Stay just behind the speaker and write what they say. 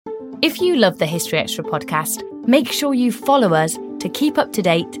If you love the History Extra podcast, make sure you follow us to keep up to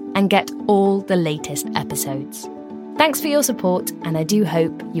date and get all the latest episodes. Thanks for your support, and I do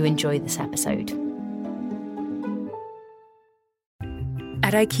hope you enjoy this episode.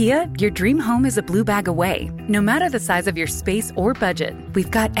 At IKEA, your dream home is a blue bag away. No matter the size of your space or budget, we've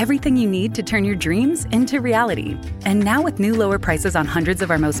got everything you need to turn your dreams into reality. And now with new lower prices on hundreds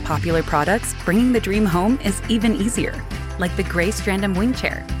of our most popular products, bringing the dream home is even easier. Like the Grey Strandham wing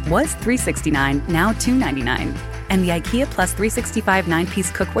chair was $369, now $299. And the IKEA Plus 365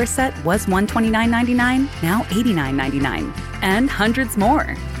 9-piece cookware set was $129.99, now $89.99. And hundreds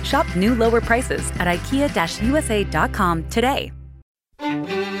more. Shop new lower prices at IKEA-USA.com today.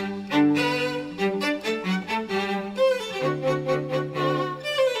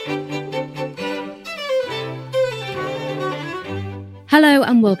 Hello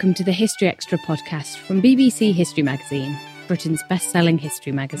and welcome to the History Extra podcast from BBC History Magazine, Britain's best-selling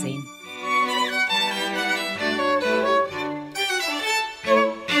history magazine.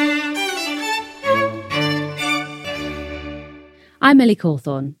 I'm Ellie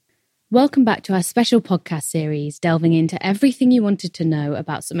Cawthorne. Welcome back to our special podcast series delving into everything you wanted to know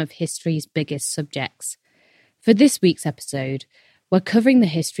about some of history's biggest subjects. For this week's episode, we're covering the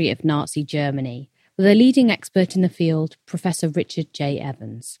history of Nazi Germany with a leading expert in the field, Professor Richard J.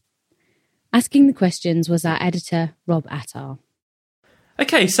 Evans. Asking the questions was our editor, Rob Attar.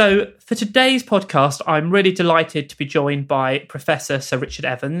 Okay, so for today's podcast, I'm really delighted to be joined by Professor Sir Richard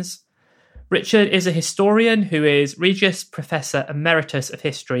Evans. Richard is a historian who is Regius Professor Emeritus of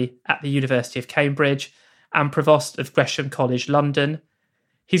History at the University of Cambridge and Provost of Gresham College, London.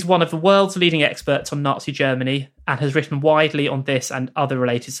 He's one of the world's leading experts on Nazi Germany and has written widely on this and other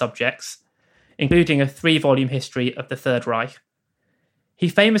related subjects, including a 3-volume history of the Third Reich. He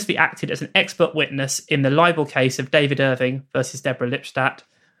famously acted as an expert witness in the libel case of David Irving versus Deborah Lipstadt,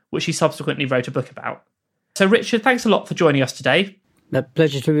 which he subsequently wrote a book about. So Richard, thanks a lot for joining us today. A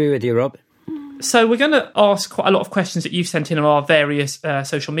pleasure to be with you, Rob. So we're going to ask quite a lot of questions that you've sent in on our various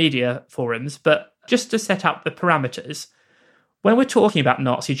social media forums, but just to set up the parameters, when we're talking about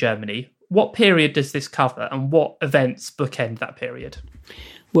Nazi Germany, what period does this cover and what events bookend that period?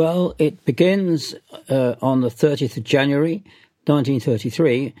 Well, it begins on the 30th of January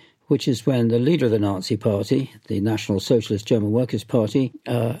 1933, which is when the leader of the Nazi Party, the National Socialist German Workers' Party,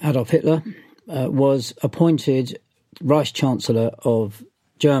 Adolf Hitler, was appointed Vice-Chancellor of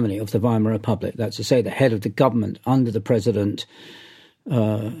Germany, of the Weimar Republic. That's to say, the head of the government under the president,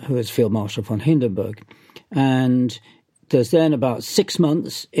 who is Field Marshal von Hindenburg. And there's then about 6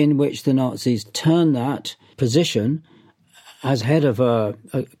 months in which the Nazis turn that position as head of a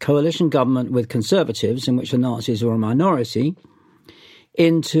coalition government with conservatives, in which the Nazis were a minority,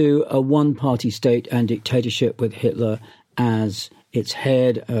 into a one-party state and dictatorship with Hitler as its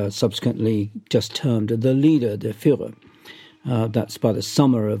head, subsequently just termed the leader, the Führer. That's by the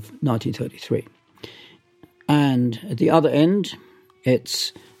summer of 1933. And at the other end,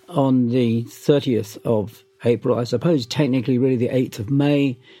 it's on the 30th of April, I suppose technically really the 8th of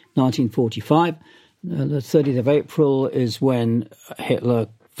May, 1945. The 30th of April is when Hitler,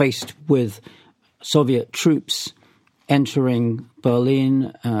 faced with Soviet troops entering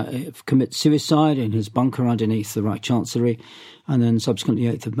Berlin, commits suicide in his bunker underneath the Reich Chancellery, and then subsequently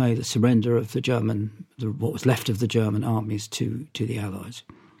 8th of May, the surrender of what was left of the German armies to the Allies.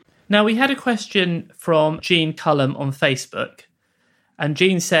 Now, we had a question from Jean Cullum on Facebook, and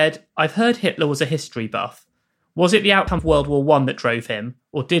Jean said, I've heard Hitler was a history buff. Was it the outcome of World War I that drove him,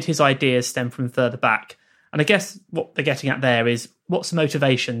 or did his ideas stem from further back? And I guess what they're getting at there is, what's the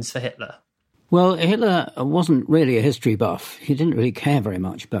motivations for Hitler? Well, Hitler wasn't really a history buff. He didn't really care very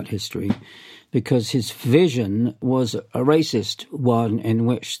much about history because his vision was a racist one in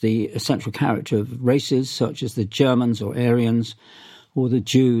which the essential character of races such as the Germans or Aryans or the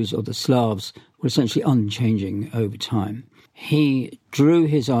Jews or the Slavs were essentially unchanging over time. He drew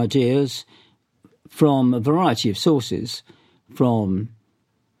his ideas from a variety of sources, from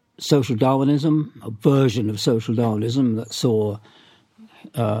social Darwinism, a version of social Darwinism that saw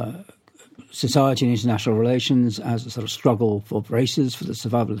society and international relations as a sort of struggle for races, for the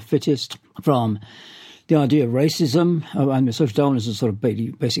survival of the fittest, from the idea of racism, and social Darwinism is sort of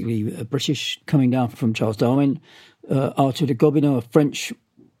basically British, coming down from Charles Darwin, Arthur de Gobineau, a French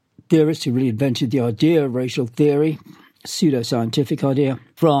theorist who really invented the idea of racial theory, pseudo-scientific idea,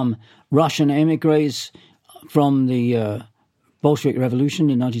 from Russian emigres, from the Bolshevik Revolution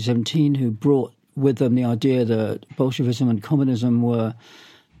in 1917, who brought with them the idea that Bolshevism and communism were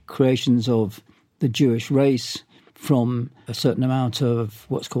creations of the Jewish race, from a certain amount of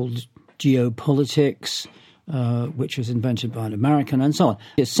what's called geopolitics, which was invented by an American, and so on.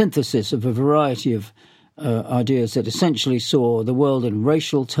 A synthesis of a variety of ideas that essentially saw the world in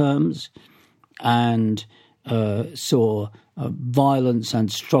racial terms and saw violence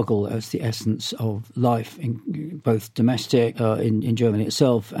and struggle as the essence of life, in both domestic in Germany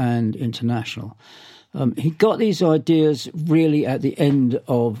itself and international. He got these ideas really at the end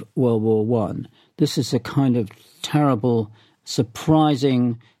of World War I. This is a kind of terrible,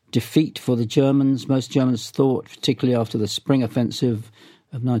 surprising defeat for the Germans. Most Germans thought, particularly after the Spring Offensive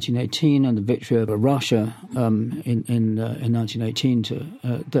of 1918 and the victory over Russia in 1918,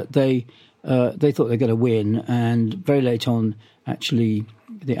 that they thought they were going to win. And very late on, actually,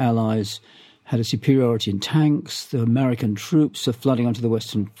 the Allies had a superiority in tanks. The American troops are flooding onto the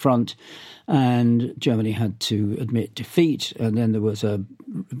Western Front, and Germany had to admit defeat. And then there was a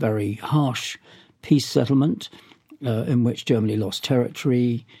very harsh peace settlement in which Germany lost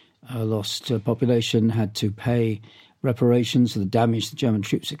territory, lost population, had to pay reparations for the damage the German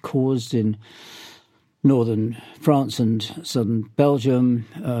troops had caused in northern France and southern Belgium,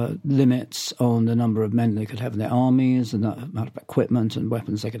 limits on the number of men they could have in their armies, and the amount of equipment and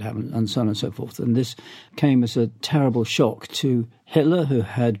weapons they could have, and so on and so forth. And this came as a terrible shock to Hitler, who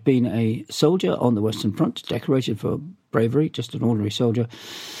had been a soldier on the Western Front, decorated for bravery, just an ordinary soldier.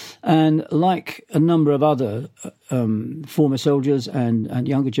 And like a number of other former soldiers and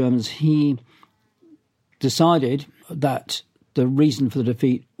younger Germans, he decided that the reason for the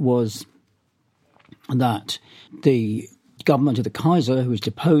defeat was that the government of the Kaiser, who was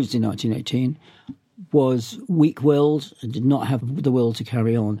deposed in 1918, was weak-willed and did not have the will to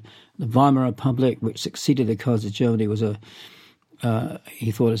carry on. The Weimar Republic, which succeeded the Kaiser Germany, was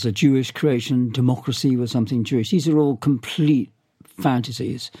he thought, as a Jewish creation. Democracy was something Jewish. These are all complete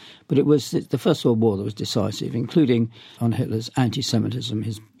fantasies, but it was the First World War that was decisive, including on Hitler's anti-Semitism,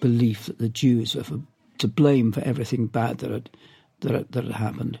 his belief that the Jews were to blame for everything bad that had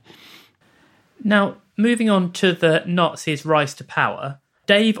happened. Now, moving on to the Nazis' rise to power,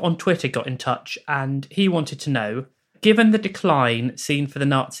 Dave on Twitter got in touch and he wanted to know, given the decline seen for the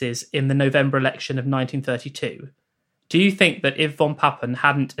Nazis in the November election of 1932, do you think that if von Papen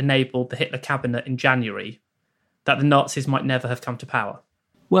hadn't enabled the Hitler cabinet in January, that the Nazis might never have come to power?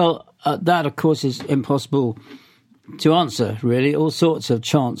 Well, that, of course, is impossible to answer, really. All sorts of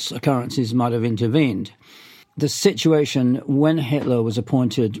chance occurrences might have intervened. The situation when Hitler was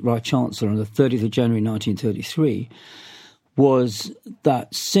appointed Reich Chancellor on the 30th of January 1933 was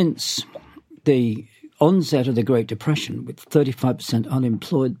that since the onset of the Great Depression, with 35%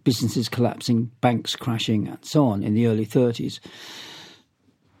 unemployed, businesses collapsing, banks crashing, and so on in the early 30s,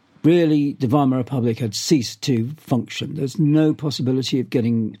 really the Weimar Republic had ceased to function. There's no possibility of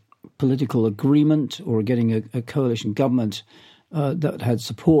getting political agreement or getting a coalition government that had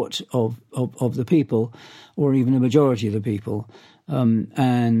support of the people, or even a majority of the people.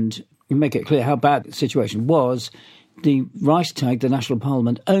 And we make it clear how bad the situation was. The Reichstag, the National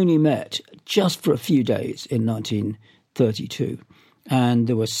Parliament, only met just for a few days in 1932. And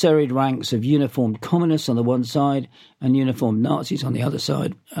there were serried ranks of uniformed communists on the one side and uniformed Nazis on the other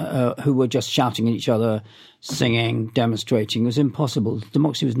side, who were just shouting at each other, singing, demonstrating. It was impossible.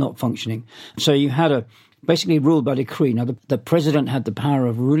 Democracy was not functioning. So you had basically ruled by decree. Now, the president had the power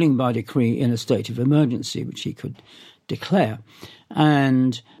of ruling by decree in a state of emergency, which he could declare.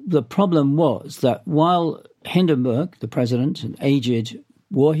 And the problem was that while Hindenburg, the president, an aged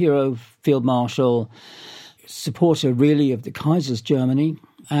war hero, field marshal, supporter really of the Kaiser's Germany,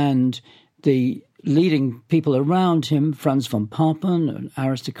 and the leading people around him, Franz von Papen, an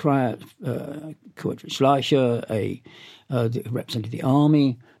aristocrat, Kurt Schleicher, represented the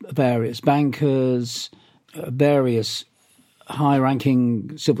army, various bankers, various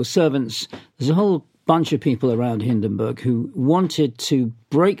high-ranking civil servants. There's a whole bunch of people around Hindenburg who wanted to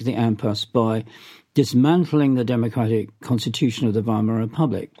break the impasse by dismantling the democratic constitution of the Weimar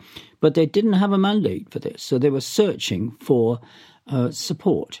Republic. But they didn't have a mandate for this, so they were searching for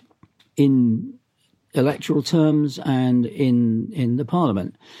support in electoral terms and in the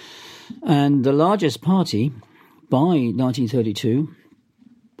parliament. And the largest party by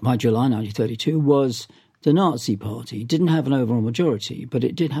July 1932, was the Nazi Party. It didn't have an overall majority, but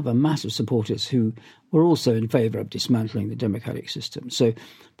it did have a mass of supporters who were also in favour of dismantling the democratic system. So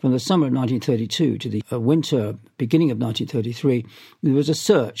from the summer of 1932 to the winter, beginning of 1933, there was a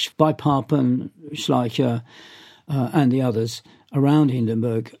search by Papen, Schleicher, and the others around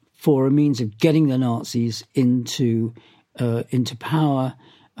Hindenburg for a means of getting the Nazis into power,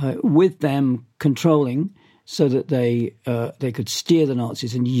 with them controlling, so that they could steer the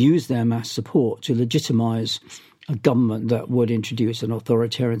Nazis and use their mass support to legitimize a government that would introduce an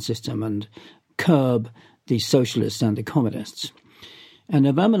authoritarian system and curb the socialists and the communists. In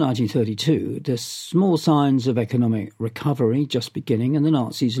November 1932, there's small signs of economic recovery just beginning, and the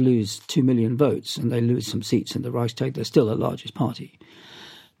Nazis lose 2 million votes, and they lose some seats in the Reichstag. They're still the largest party.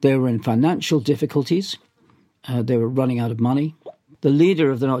 They were in financial difficulties. They were running out of money. The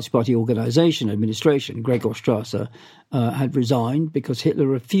leader of the Nazi Party organization, administration, Gregor Strasser, had resigned because Hitler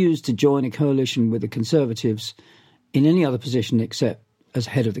refused to join a coalition with the Conservatives in any other position except as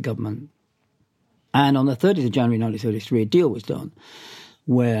head of the government. And on the 30th of January 1933, a deal was done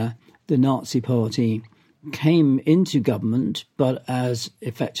where the Nazi Party came into government, but as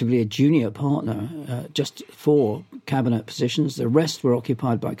effectively a junior partner, just 4 cabinet positions. The rest were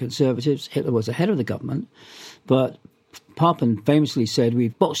occupied by Conservatives. Hitler was the head of the government, but Papen famously said,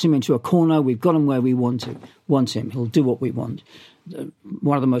 "We've boxed him into a corner, we've got him where we want him, he'll do what we want."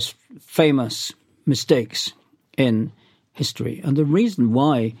 One of the most famous mistakes in history. And the reason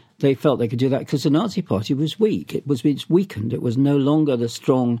why they felt they could do that, because the Nazi Party was weak. It's weakened. It was no longer the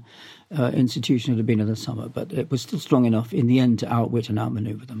strong institution it had been in the summer, but it was still strong enough in the end to outwit and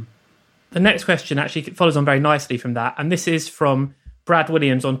outmaneuver them. The next question actually follows on very nicely from that, and this is from Brad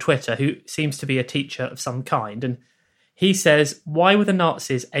Williams on Twitter, who seems to be a teacher of some kind. And he says, why were the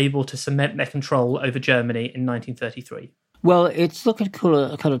Nazis able to cement their control over Germany in 1933? Well, it's looking at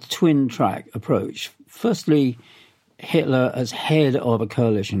a kind of twin-track approach. Firstly, Hitler as head of a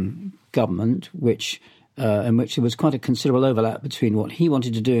coalition government, in which there was quite a considerable overlap between what he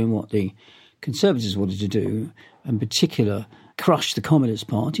wanted to do and what the Conservatives wanted to do, in particular, crush the Communist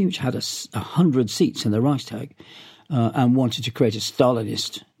Party, which had 100 seats in the Reichstag, and wanted to create a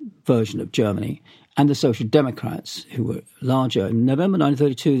Stalinist version of Germany, and the Social Democrats, who were larger. In November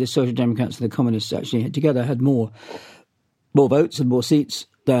 1932, the Social Democrats and the Communists actually together had more votes and more seats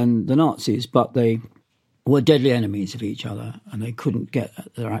than the Nazis, but they were deadly enemies of each other, and they couldn't get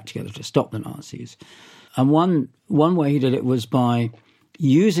their act together to stop the Nazis. And one way he did it was by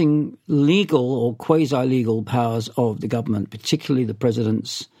using legal or quasi-legal powers of the government, particularly the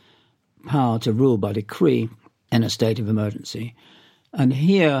president's power to rule by decree in a state of emergency. And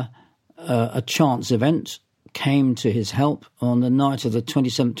here, a chance event came to his help on the night of the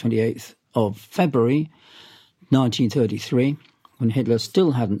 27th, 28th of February 1933, when Hitler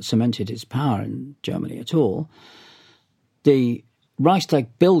still hadn't cemented his power in Germany at all. The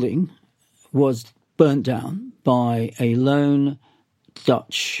Reichstag building was burnt down by a lone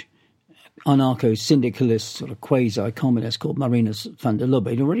Dutch anarcho-syndicalist, sort of quasi-communist called Marinus van der Lubbe.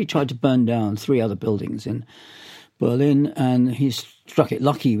 He'd already tried to burn down 3 other buildings in Berlin, and he struck it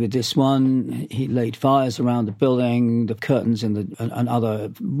lucky with this one. He laid fires around the building, the curtains and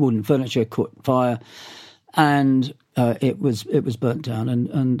other wooden furniture caught fire, and it was burnt down.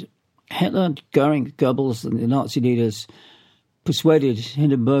 And Hitler, Goering, Goebbels, and the Nazi leaders persuaded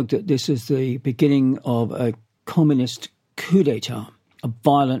Hindenburg that this is the beginning of a communist coup d'etat, a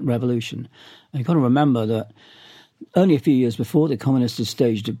violent revolution. And you've got to remember that only a few years before, the communists had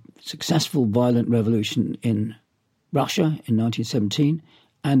staged a successful violent revolution in Russia in 1917,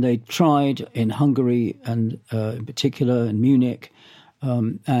 and they tried in Hungary and in particular in Munich.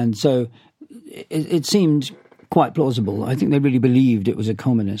 And so it seemed quite plausible. I think they really believed it was a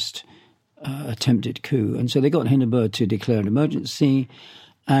communist attempted coup. And so they got Hindenburg to declare an emergency,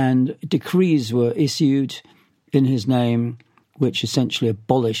 and decrees were issued in his name, which essentially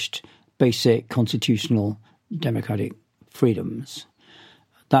abolished basic constitutional democratic freedoms.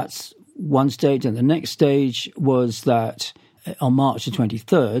 That's one stage. And the next stage was that on March the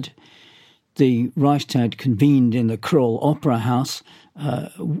 23rd, the Reichstag convened in the Kroll Opera House,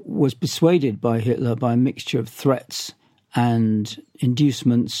 was persuaded by Hitler by a mixture of threats and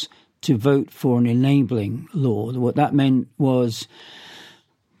inducements to vote for an enabling law. What that meant was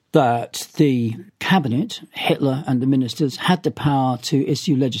that the cabinet, Hitler and the ministers, had the power to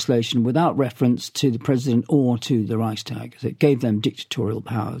issue legislation without reference to the president or to the Reichstag. It gave them dictatorial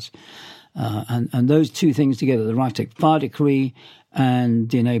powers. And those two things together, the Reichstag Fire Decree and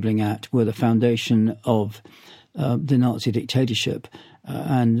the Enabling Act, were the foundation of the Nazi dictatorship.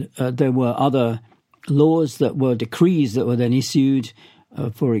 And there were other laws that were decrees that were then issued,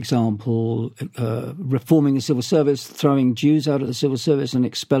 for example, reforming the civil service, throwing Jews out of the civil service and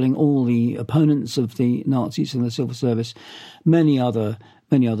expelling all the opponents of the Nazis in the civil service, many other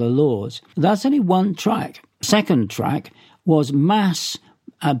laws. That's only one track. Second track was mass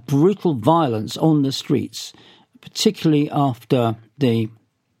brutal violence on the streets, particularly after the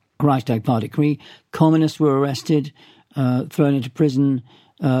Reichstag Fire Decree. Communists were arrested, thrown into prison,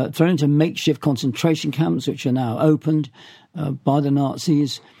 thrown into makeshift concentration camps, which are now opened by the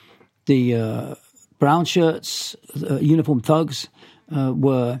Nazis. The brown shirts, uniformed thugs,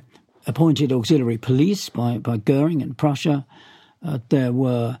 were appointed auxiliary police by Goering in Prussia. There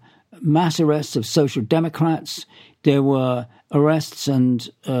were mass arrests of social democrats. There were arrests and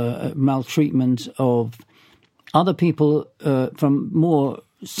maltreatment of other people from more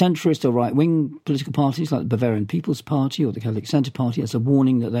centrist or right-wing political parties like the Bavarian People's Party or the Catholic Centre Party as a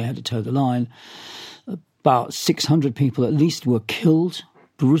warning that they had to toe the line. About 600 people at least were killed,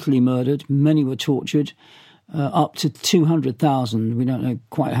 brutally murdered. Many were tortured. Up to 200,000, we don't know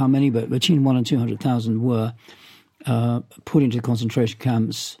quite how many, but between 100,000 and 200,000 were put into concentration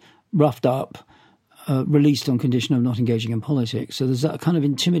camps, roughed up, released on condition of not engaging in politics. So there's that kind of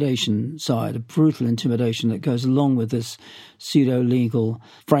intimidation side, a brutal intimidation that goes along with this pseudo-legal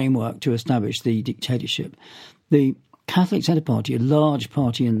framework to establish the dictatorship. The Catholic Centre Party, a large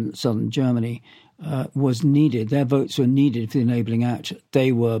party in southern Germany, was needed. Their votes were needed for the Enabling Act.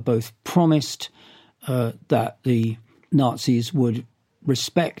 They were both promised that the Nazis would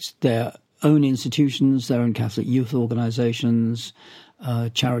respect their own institutions, their own Catholic youth organisations,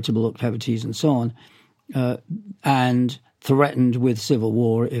 charitable activities and so on, and threatened with civil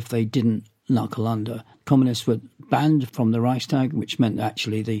war if they didn't knuckle under. Communists were banned from the Reichstag, which meant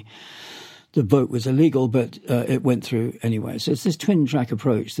actually the vote was illegal, but it went through anyway. So it's this twin-track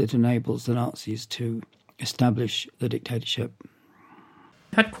approach that enables the Nazis to establish the dictatorship.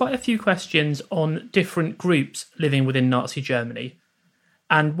 Had quite a few questions on different groups living within Nazi Germany.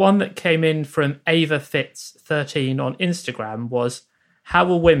 And one that came in from Ava Fitz 13 on Instagram was, how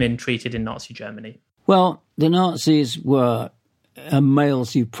were women treated in Nazi Germany? Well, the Nazis were a male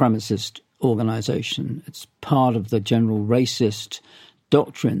supremacist organisation. It's part of the general racist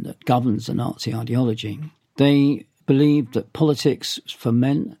doctrine that governs the Nazi ideology. They believed that politics was for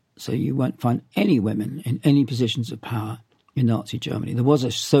men, so you won't find any women in any positions of power in Nazi Germany. There was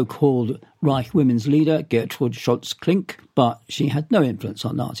a so-called Reich women's leader, Gertrud Scholz-Klink, but she had no influence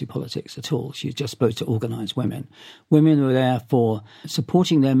on Nazi politics at all. She was just supposed to organise women. Women were there for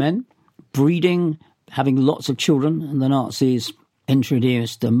supporting their men, breeding, having lots of children, and the Nazis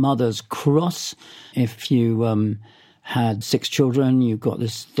introduced the Mother's Cross. If you had 6 children, you got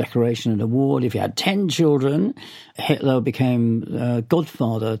this decoration and award. If you had 10 children, Hitler became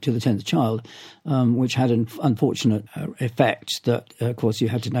godfather to the 10th child, which had an unfortunate effect that, of course, you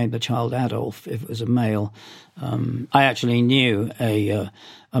had to name the child Adolf if it was a male. I actually knew a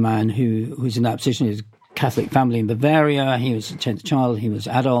man who was in that position. His Catholic family in Bavaria. He was the 10th child. He was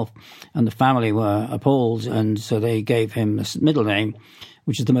Adolf, and the family were appalled, and so they gave him a middle name,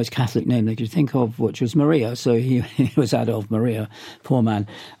 which is the most Catholic name they could think of, which was Maria. So he was Adolf Maria, poor man.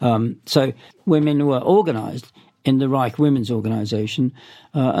 So women were organised in the Reich Women's Organisation,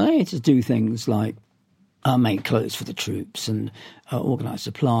 and they had to do things like make clothes for the troops and organise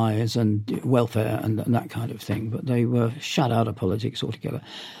supplies and welfare and that kind of thing. But they were shut out of politics altogether.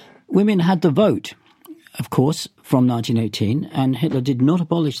 Women had the vote, of course, from 1918, and Hitler did not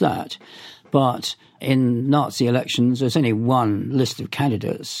abolish that. But in Nazi elections, there's only one list of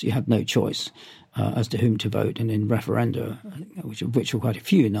candidates. You have no choice as to whom to vote. And in referenda, which were quite a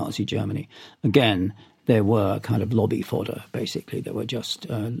few in Nazi Germany, again, there were kind of lobby fodder, basically. There were just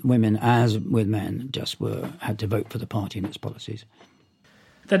women, as with men, just had to vote for the party and its policies.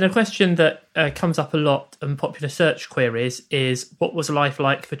 Then a question that comes up a lot in popular search queries is, what was life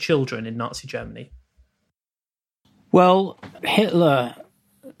like for children in Nazi Germany? Well, Hitler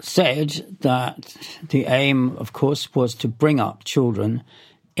said that the aim, of course, was to bring up children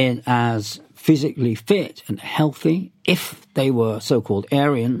in as physically fit and healthy, if they were so-called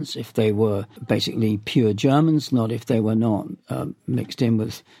Aryans, if they were basically pure Germans, not if they were not mixed in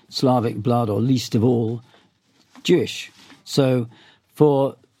with Slavic blood, or least of all, Jewish. So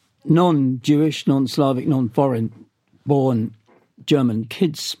for non-Jewish, non-Slavic, non-foreign-born German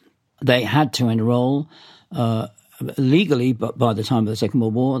kids, they had to enroll legally, but by the time of the Second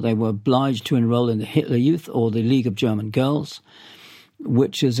World War, they were obliged to enroll in the Hitler Youth or the League of German Girls,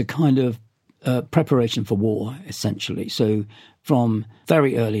 which is a kind of preparation for war, essentially. So from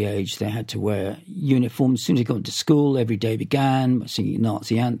very early age, they had to wear uniforms. As soon as they got into school, every day began singing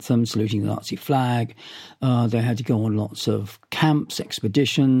Nazi anthems, saluting the Nazi flag. They had to go on lots of camps,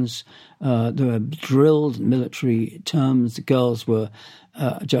 expeditions. They were drilled in military terms. The girls were,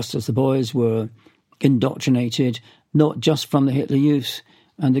 just as the boys were, indoctrinated, not just from the Hitler Youth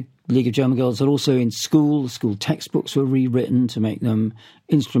and the League of German Girls, but also in school. School textbooks were rewritten to make them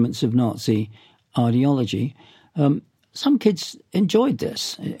instruments of Nazi ideology. Some kids enjoyed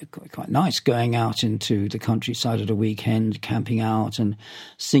this. Quite nice going out into the countryside at a weekend, camping out and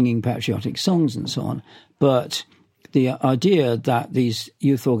singing patriotic songs and so on. But The idea that these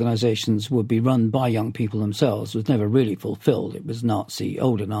youth organisations would be run by young people themselves was never really fulfilled. It was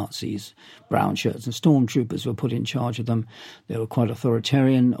older Nazis, brown shirts and stormtroopers were put in charge of them. They were quite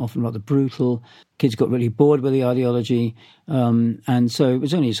authoritarian, often rather brutal. Kids got really bored with the ideology, and so it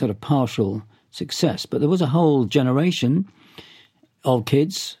was only a sort of partial success. But there was a whole generation of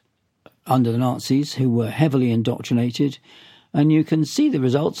kids under the Nazis who were heavily indoctrinated, and you can see the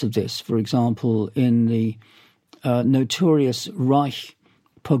results of this, for example, in the notorious Reich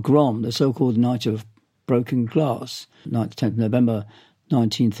pogrom, the so-called Night of Broken Glass, 9th to 10th November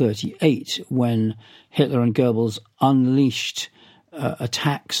 1938, when Hitler and Goebbels unleashed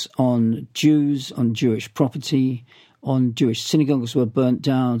attacks on Jews, on Jewish property, on Jewish synagogues were burnt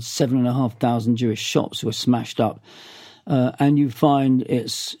down, 7,500 Jewish shops were smashed up. And you find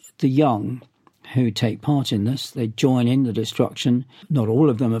it's the young who take part in this. They join in the destruction. Not all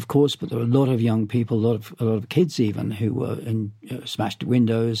of them, of course, but there were a lot of young people, a lot of kids even, who were smashed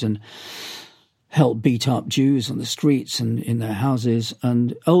windows and helped beat up Jews on the streets and in their houses.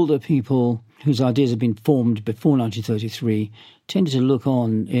 And older people whose ideas had been formed before 1933 tended to look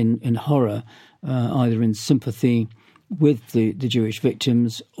on in horror, either in sympathy with the Jewish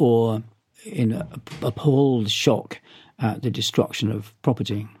victims or in appalled shock at the destruction of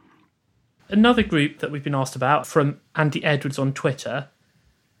property. Another group that we've been asked about from Andy Edwards on Twitter,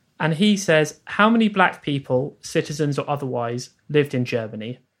 and he says, how many black people, citizens or otherwise, lived in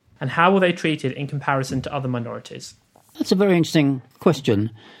Germany, and how were they treated in comparison to other minorities? That's a very interesting question.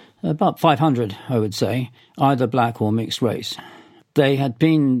 About 500, I would say, either black or mixed race. They had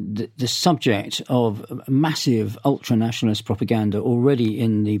been the subject of massive ultra-nationalist propaganda already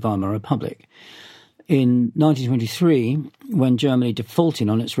in the Weimar Republic. In 1923, when Germany defaulted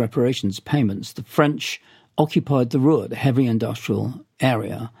on its reparations payments, the French occupied the Ruhr, the heavy industrial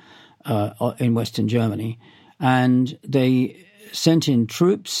area in Western Germany, and they sent in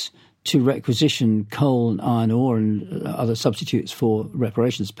troops to requisition coal and iron ore and other substitutes for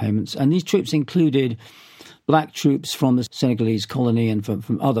reparations payments. And these troops included black troops from the Senegalese colony and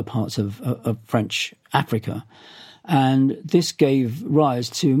from other parts of French Africa. And this gave rise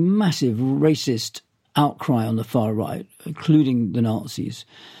to massive racist outcry on the far right, including the Nazis.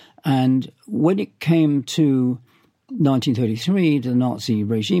 And when it came to 1933, the Nazi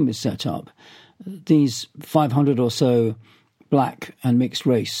regime was set up. These 500 or so black and mixed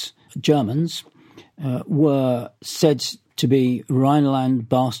race Germans were said to be Rhineland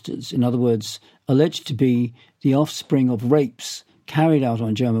bastards, in other words, alleged to be the offspring of rapes carried out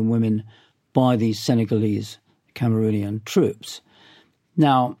on German women by these Senegalese Cameroonian troops.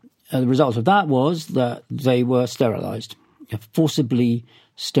 Now, the result of that was that they were sterilised, forcibly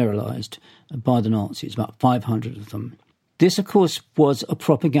sterilised by the Nazis, about 500 of them. This, of course, was a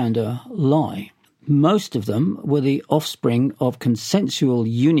propaganda lie. Most of them were the offspring of consensual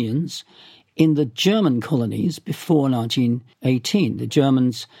unions in the German colonies before 1918. The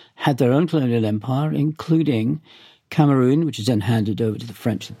Germans had their own colonial empire, including Cameroon, which was then handed over to the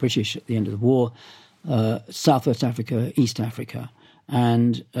French, the British at the end of the war, Southwest Africa, East Africa.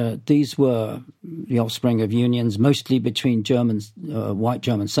 And these were the offspring of unions, mostly between white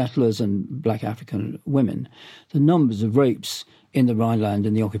German settlers and black African women. The numbers of rapes in the Rhineland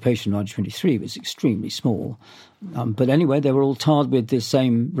in the occupation of 1923 was extremely small. But anyway, they were all tarred with this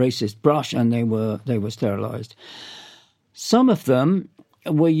same racist brush, and they were sterilised. Some of them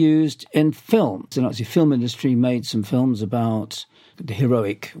were used in film. The Nazi film industry made some films about the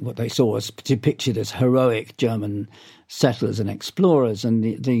heroic, what they saw as depicted as heroic German settlers and explorers, and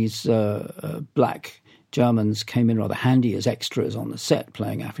these black Germans came in rather handy as extras on the set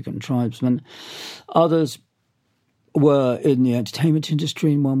playing African tribesmen. Others were in the entertainment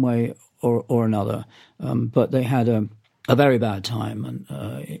industry in one way or another, but they had a very bad time, and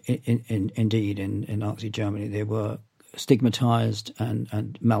indeed in Nazi Germany they were stigmatised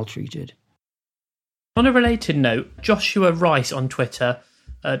and maltreated. On a related note, Joshua Rice on Twitter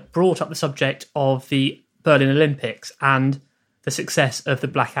brought up the subject of the Berlin Olympics and the success of the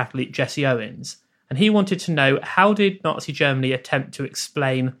black athlete Jesse Owens. And he wanted to know, how did Nazi Germany attempt to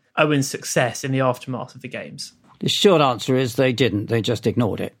explain Owens' success in the aftermath of the Games? The short answer is they didn't. They just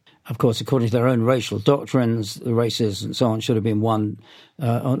ignored it. Of course, according to their own racial doctrines, the races and so on should have been won.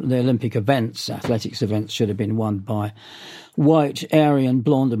 The Olympic events, athletics events, should have been won by white, Aryan,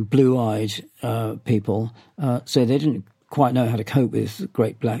 blonde and blue-eyed people. So they didn't quite know how to cope with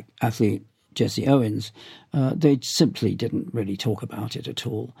great black athlete Jesse Owens. They simply didn't really talk about it at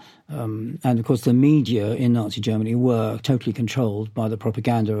all. And, of course, the media in Nazi Germany were totally controlled by the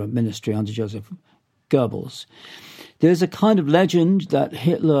propaganda ministry under Joseph Goebbels. There's a kind of legend that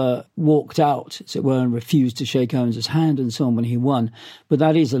Hitler walked out, as it were, and refused to shake Owens' hand and so on when he won. But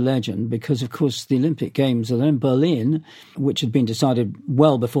that is a legend because, of course, the Olympic Games in Berlin, which had been decided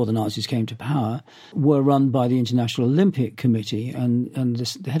well before the Nazis came to power, were run by the International Olympic Committee, and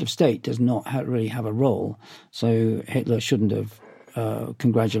the head of state does not really have a role. So Hitler shouldn't have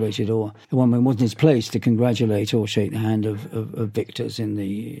congratulated, or one wasn't his place to congratulate or shake the hand of victors in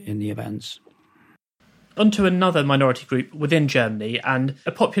the events. Onto another minority group within Germany, and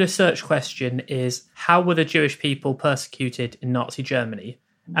a popular search question is, how were the Jewish people persecuted in Nazi Germany?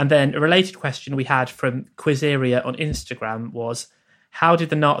 And then a related question we had from Quizeria on Instagram was, how did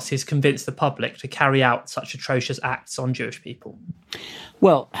the Nazis convince the public to carry out such atrocious acts on Jewish people?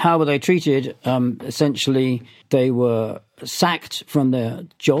 Well, how were they treated? Essentially, they were sacked from their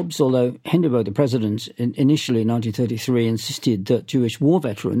jobs, although Hindenburg, the president, initially in 1933 insisted that Jewish war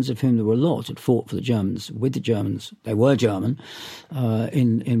veterans, of whom there were a lot, had fought for the Germans, with the Germans, they were German,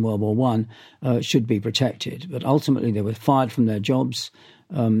 in World War I, should be protected. But ultimately they were fired from their jobs.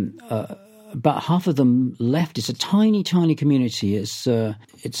 About half of them left. It's a tiny, tiny community. It's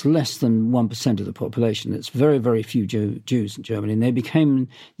less than 1% of the population. It's very, very few Jews in Germany. And they became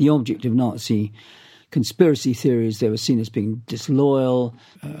the object of Nazi conspiracy theories. They were seen as being disloyal,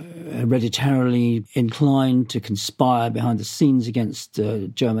 hereditarily inclined to conspire behind the scenes against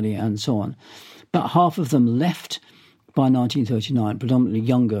Germany and so on. About half of them left by 1939, predominantly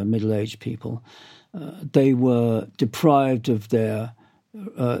younger, middle-aged people. They were deprived of their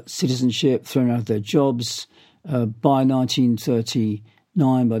citizenship, thrown out of their jobs. By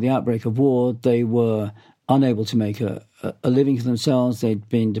 1939, by the outbreak of war, they were unable to make a living for themselves. They'd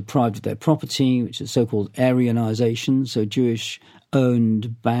been deprived of their property, which is so-called Aryanization. So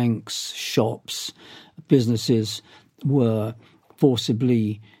Jewish-owned banks, shops, businesses were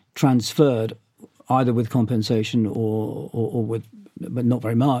forcibly transferred, either with compensation or with, but not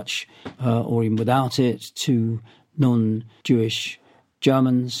very much, or even without it, to non-Jewish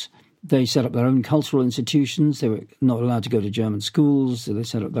Germans. They set up their own cultural institutions. They were not allowed to go to German schools, so they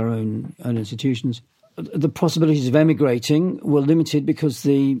set up their own institutions. The possibilities of emigrating were limited because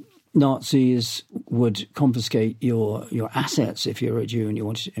the Nazis would confiscate your assets if you're a Jew and you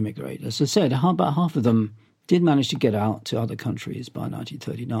wanted to immigrate. As I said, about half of them did manage to get out to other countries by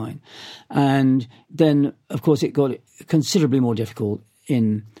 1939. And then, of course, it got considerably more difficult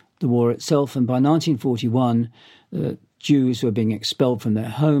in the war itself. And by 1941, Jews were being expelled from their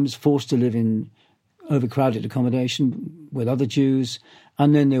homes, forced to live in overcrowded accommodation with other Jews,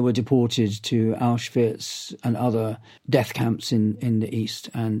 and then they were deported to Auschwitz and other death camps in the East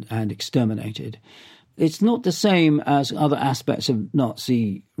and exterminated. It's not the same as other aspects of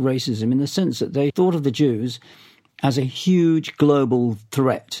Nazi racism in the sense that they thought of the Jews as a huge global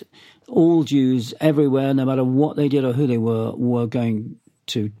threat. All Jews everywhere, no matter what they did or who they were going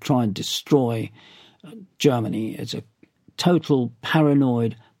to try and destroy Germany. It's a total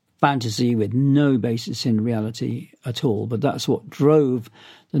paranoid fantasy with no basis in reality at all. But that's what drove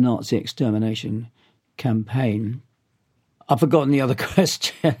the Nazi extermination campaign. I've forgotten the other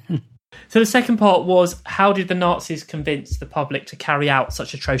question. So the second part was, how did the Nazis convince the public to carry out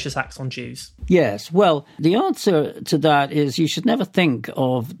such atrocious acts on Jews? Yes, well, the answer to that is you should never think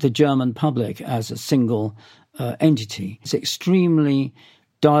of the German public as a single entity. It's extremely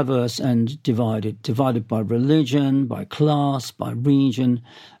diverse and divided by religion, by class, by region,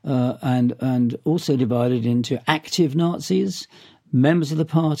 and also divided into active Nazis, members of the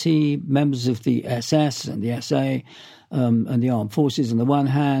party, members of the SS and the SA, and the armed forces on the one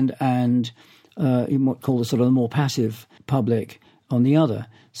hand, and you might call the sort of the more passive public on the other.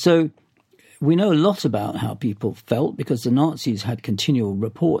 So we know a lot about how people felt because the Nazis had continual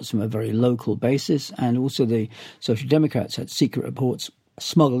reports from a very local basis, and also the Social Democrats had secret reports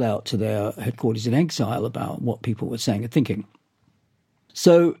smuggled out to their headquarters in exile about what people were saying and thinking.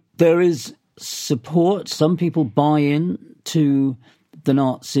 So there is support. Some people buy in to the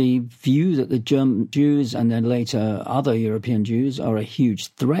Nazi view that the German Jews and then later other European Jews are a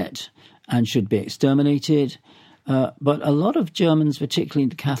huge threat and should be exterminated. But a lot of Germans, particularly in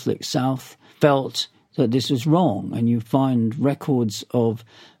the Catholic South, felt that this was wrong. And you find records of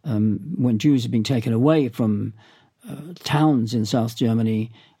when Jews had been taken away from towns in South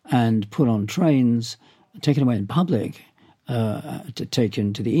Germany and put on trains, taken away in public,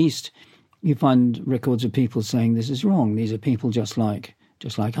 taken to the east. You find records of people saying this is wrong. These are people just like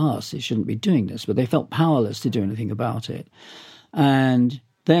us. They shouldn't be doing this. But they felt powerless to do anything about it. And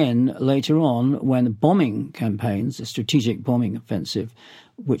then later on, when the bombing campaigns, the strategic bombing offensive,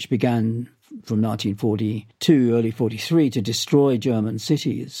 which began from 1942, early 43, to destroy German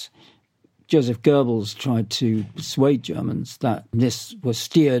cities, Joseph Goebbels tried to persuade Germans that this was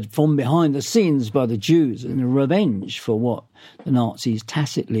steered from behind the scenes by the Jews in revenge for what the Nazis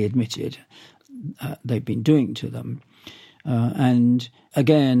tacitly admitted they'd been doing to them. And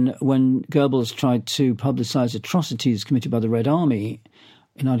again, when Goebbels tried to publicise atrocities committed by the Red Army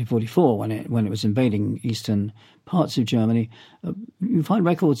in 1944, when it was invading eastern parts of Germany, you find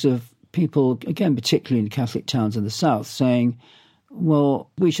records of people, again, particularly in Catholic towns in the south, saying, well,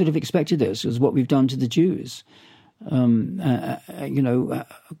 we should have expected this, as what we've done to the Jews.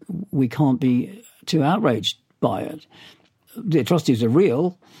 We can't be too outraged by it. The atrocities are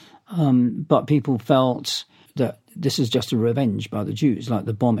real, but people felt that this is just a revenge by the Jews, like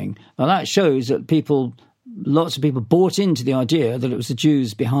the bombing. Now that shows that lots of people bought into the idea that it was the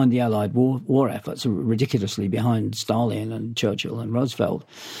Jews behind the Allied war efforts, ridiculously behind Stalin and Churchill and Roosevelt.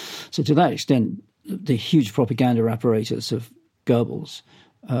 So to that extent, the huge propaganda apparatus of Goebbels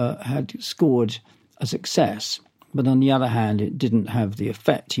had scored a success. But on the other hand, it didn't have the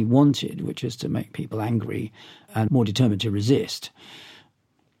effect he wanted, which is to make people angry and more determined to resist.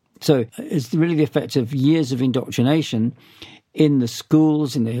 So it's really the effect of years of indoctrination in the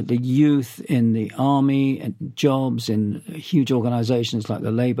schools, in the youth, in the army, and jobs, in huge organisations like the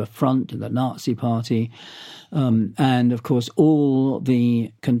Labour Front and the Nazi Party, and of course all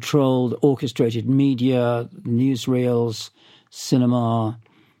the controlled, orchestrated media, newsreels, cinema,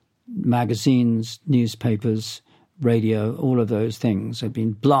 magazines, newspapers, radio, all of those things had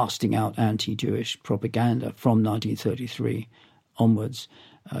been blasting out anti-Jewish propaganda from 1933 onwards.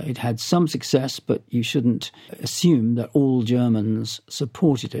 It had some success, but you shouldn't assume that all Germans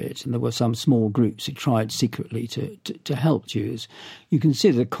supported it, and there were some small groups who tried secretly to help Jews. You can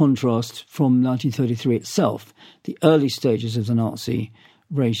see the contrast from 1933 itself, the early stages of the Nazi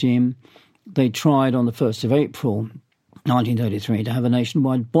regime. They tried on the 1st of April 1933 to have a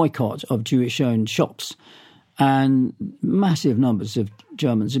nationwide boycott of Jewish-owned shops, and massive numbers of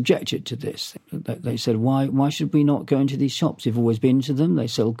Germans objected to this. They said, why should we not go into these shops? We've always been to them. They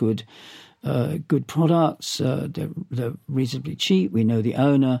sell good products. They're reasonably cheap. We know the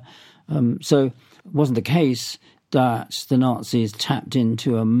owner. So it wasn't the case that the Nazis tapped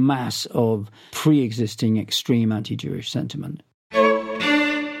into a mass of pre-existing extreme anti-Jewish sentiment.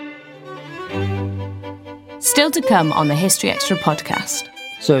 Still to come on the History Extra podcast.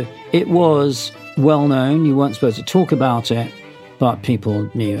 So it was well known. You weren't supposed to talk about it, but people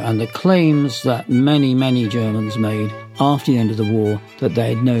knew. And the claims that many, many Germans made after the end of the war that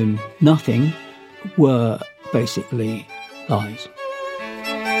they had known nothing were basically lies.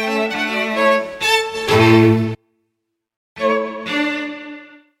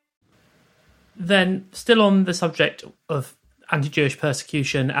 Then, still on the subject of anti-Jewish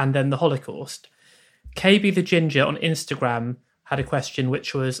persecution and then the Holocaust, KB the Ginger on Instagram had a question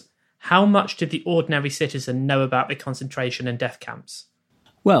which was, how much did the ordinary citizen know about the concentration and death camps?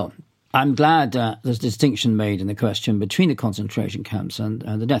 Well, I'm glad there's a distinction made in the question between the concentration camps and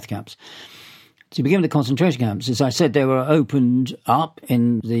the death camps. To begin with the concentration camps, as I said, they were opened up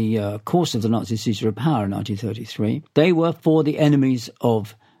in the course of the Nazi seizure of power in 1933. They were for the enemies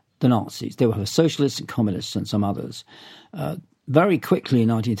of the Nazis. They were for socialists and communists and some others. Very quickly in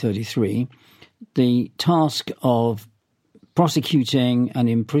 1933, the task of prosecuting and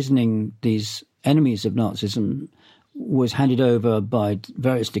imprisoning these enemies of Nazism was handed over by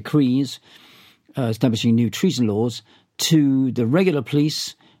various decrees establishing new treason laws to the regular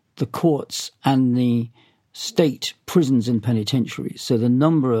police, the courts and the state prisons and penitentiaries. So the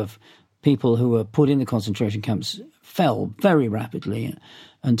number of people who were put in the concentration camps fell very rapidly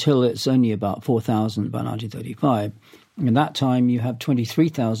until it's only about 4,000 by 1935. In that time, you have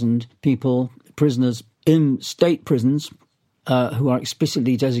 23,000 people, prisoners in state prisons, who are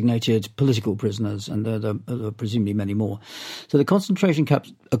explicitly designated political prisoners, and there are presumably many more. So the concentration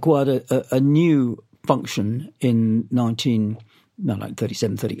camps acquired a new function in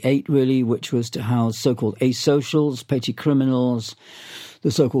 37, 38 really, which was to house so-called asocials, petty criminals, the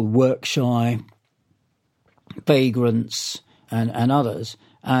so-called work-shy, vagrants, and others.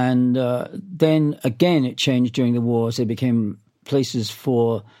 And then again it changed during the war, so it became places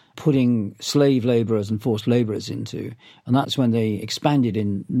for putting slave labourers and forced labourers into. And that's when they expanded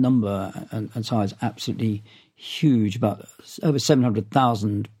in number and size, absolutely huge. About over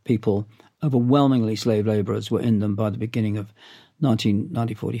 700,000 people, overwhelmingly slave labourers, were in them by the beginning of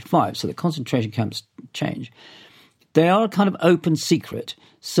 1945. So the concentration camps change. They are a kind of open secret.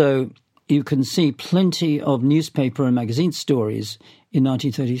 So you can see plenty of newspaper and magazine stories in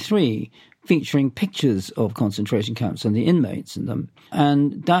 1933 featuring pictures of concentration camps and the inmates in them.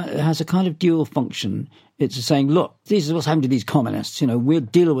 And that has a kind of dual function. It's saying, look, this is what's happened to these communists. We're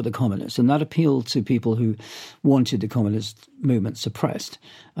dealing with the communists. And that appealed to people who wanted the communist movement suppressed.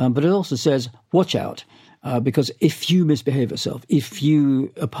 But it also says, watch out, because if you misbehave yourself, if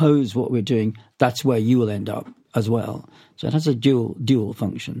you oppose what we're doing, that's where you will end up as well. So it has a dual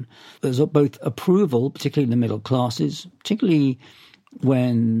function. There's both approval, particularly in the middle classes, particularly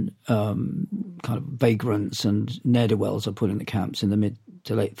when kind of vagrants and ne'er-do-wells are put in the camps in the mid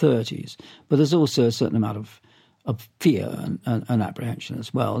to late 30s. But there's also a certain amount of fear and apprehension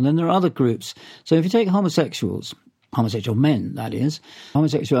as well. And then there are other groups. So if you take homosexual men, that is,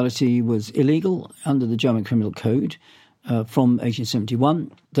 homosexuality was illegal under the German Criminal Code from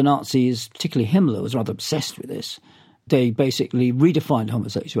 1871. The Nazis, particularly Himmler, was rather obsessed with this. They basically redefined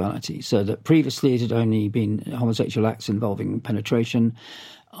homosexuality so that previously it had only been homosexual acts involving penetration.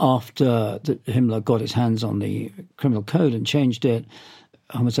 After Himmler got his hands on the criminal code and changed it,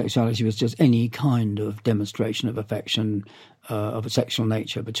 homosexuality was just any kind of demonstration of affection of a sexual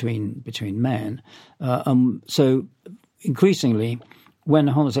nature between men. So increasingly, when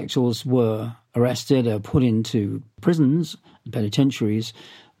homosexuals were arrested or put into prisons and penitentiaries,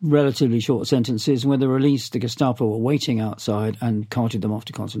 relatively short sentences. When they were released, the Gestapo were waiting outside and carted them off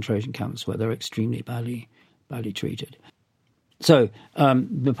to concentration camps where they were extremely badly treated. So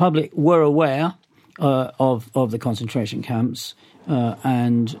the public were aware of the concentration camps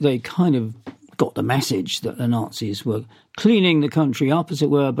and they kind of got the message that the Nazis were cleaning the country up, as it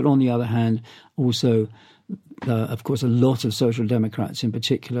were, but on the other hand, also, of course, a lot of Social Democrats in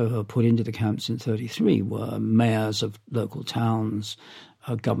particular who were put into the camps in 1933 were mayors of local towns,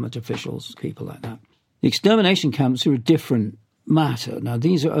 government officials, people like that. The extermination camps are a different matter. Now,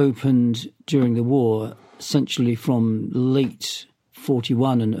 these are opened during the war, essentially from late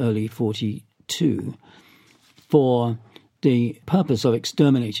 1941 and early 1942, for the purpose of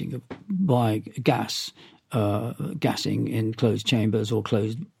exterminating by gassing in closed chambers or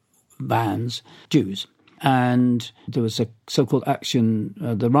closed vans, Jews. And there was a so-called action,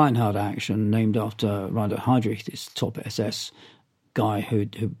 the Reinhard Action, named after Reinhard Heydrich, this top SS guy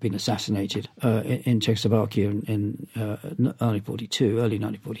who'd been assassinated in Czechoslovakia in early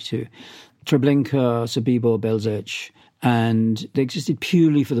 1942. Treblinka, Sobibor, Belzec, and they existed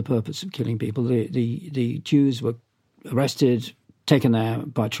purely for the purpose of killing people. The Jews were arrested, taken there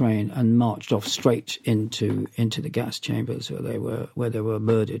by train, and marched off straight into the gas chambers where they were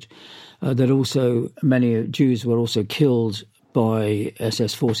murdered. That also many Jews were also killed by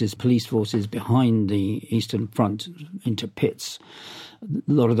SS forces, police forces behind the Eastern Front into pits.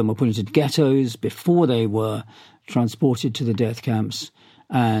 A lot of them were put into ghettos before they were transported to the death camps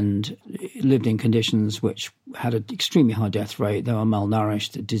and lived in conditions which had an extremely high death rate. They were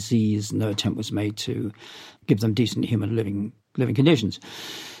malnourished, diseased, no attempt was made to give them decent human living conditions.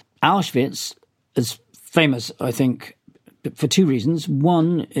 Auschwitz is famous, I think, for two reasons.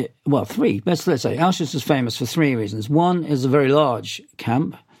 Three. Let's say Auschwitz is famous for three reasons. One is a very large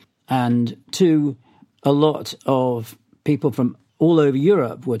camp, and two, a lot of people from all over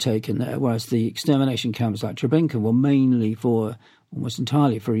Europe were taken there, whereas the extermination camps like Treblinka were mainly almost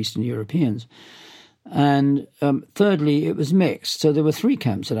entirely for Eastern Europeans. And thirdly, it was mixed. So there were three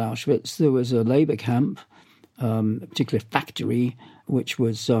camps at Auschwitz. There was a labour camp, a particular factory, which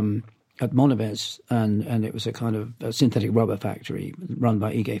was at Monowes, and it was a kind of a synthetic rubber factory run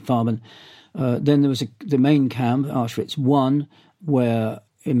by IG Farben. Then there was the main camp, Auschwitz I, where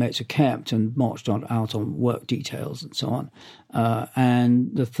inmates are kept and marched out on work details and so on. And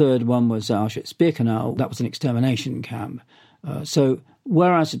the third one was Auschwitz-Birkenau. That was an extermination camp. So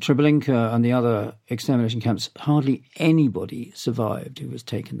whereas at Treblinka and the other extermination camps, hardly anybody survived who was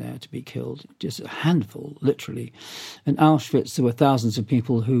taken there to be killed, just a handful, literally. In Auschwitz, there were thousands of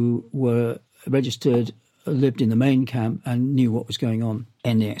people who were registered, lived in the main camp and knew what was going on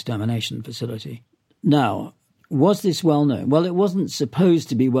in the extermination facility. Now, was this well known? Well, it wasn't supposed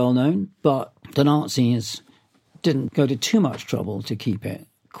to be well known, but the Nazis didn't go to too much trouble to keep it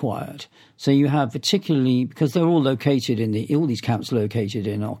quiet. So you have, particularly because they're all located all these camps located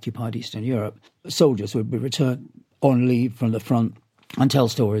in occupied Eastern Europe, soldiers would be returned on leave from the front and tell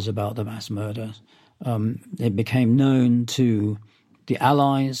stories about the mass murders. It became known to the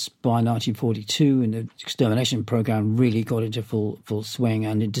Allies by 1942, and the extermination program really got into full swing.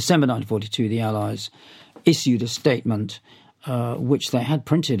 And in December 1942, the Allies issued a statement which they had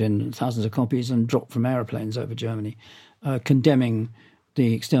printed in thousands of copies and dropped from aeroplanes over Germany, condemning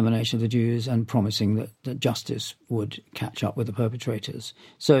the extermination of the Jews and promising that justice would catch up with the perpetrators.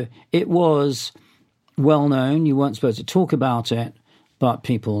 So it was well known. You weren't supposed to talk about it, but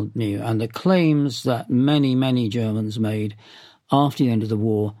people knew. And the claims that many, many Germans made after the end of the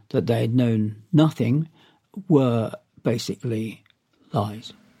war that they had known nothing were basically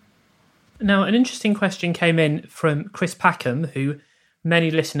lies. Now, an interesting question came in from Chris Packham, who many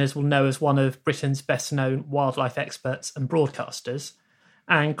listeners will know as one of Britain's best-known wildlife experts and broadcasters.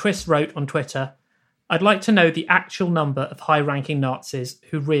 And Chris wrote on Twitter, "I'd like to know the actual number of high-ranking Nazis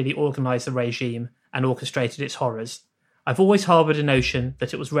who really organised the regime and orchestrated its horrors. I've always harboured a notion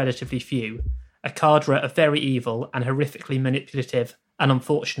that it was relatively few, a cadre of very evil and horrifically manipulative and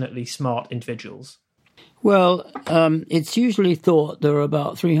unfortunately smart individuals." Well, it's usually thought there are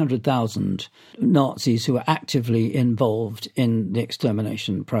about 300,000 Nazis who are actively involved in the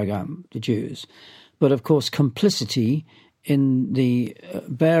extermination program, the Jews. But of course, complicity in the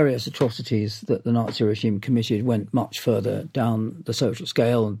various atrocities that the Nazi regime committed went much further down the social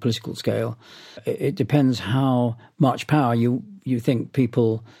scale and political scale. It depends how much power you think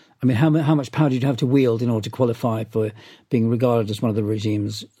people... I mean, how much power did you have to wield in order to qualify for being regarded as one of the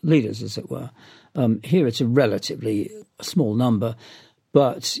regime's leaders, as it were? Here it's a relatively small number,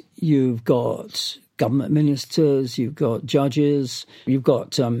 but you've got government ministers, you've got judges, you've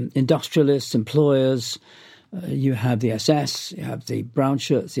got industrialists, employers, you have the SS, you have the brown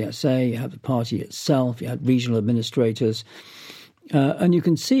shirts, the SA, you have the party itself, you have regional administrators. And you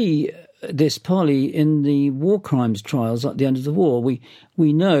can see this partly in the war crimes trials at the end of the war.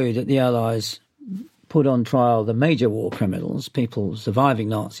 We know that the Allies put on trial the major war criminals, people surviving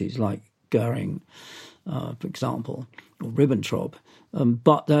Nazis like Goering, for example, or Ribbentrop.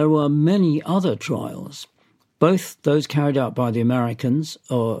 But there were many other trials, both those carried out by the Americans,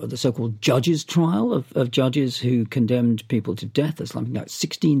 or the so-called judges' trial of judges who condemned people to death. There's something like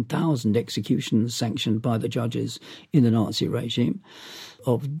 16,000 executions sanctioned by the judges in the Nazi regime,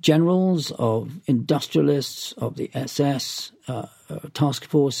 of generals, of industrialists, of the SS, task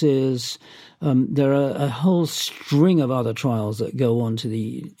forces. There are a whole string of other trials that go on to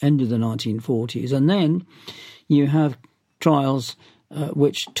the end of the 1940s. And then you have trials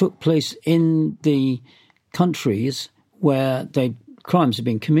which took place in the countries where crimes have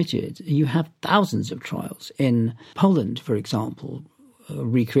been committed. You have thousands of trials. In Poland, for example,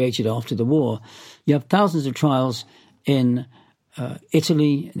 recreated after the war, you have thousands of trials in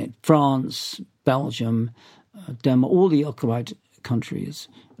Italy, in France, Belgium, Denmark, all the occupied countries.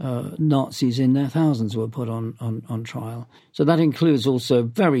 Nazis in their thousands were put on trial. So that includes also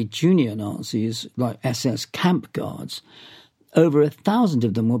very junior Nazis like SS camp guards. Over 1,000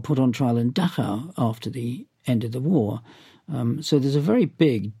 of them were put on trial in Dachau after the end of the war. So there's a very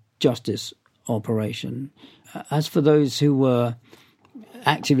big justice operation. As for those who were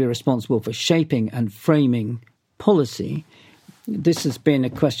actively responsible for shaping and framing policy, this has been a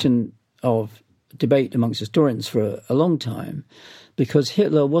question of debate amongst historians for a long time, because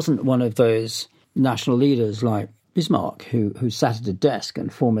Hitler wasn't one of those national leaders like Bismarck who sat at a desk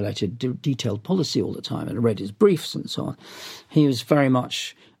and formulated detailed policy all the time and read his briefs and so on. He was very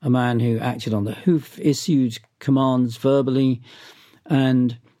much a man who acted on the hoof, issued commands verbally,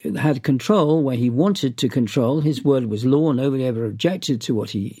 and had control where he wanted to control. His word was law. Nobody ever objected to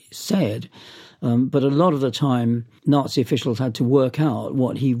what he said. But a lot of the time, Nazi officials had to work out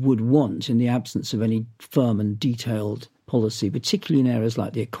what he would want in the absence of any firm and detailed policy, particularly in areas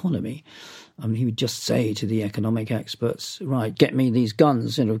like the economy. I mean, he would just say to the economic experts, right, get me these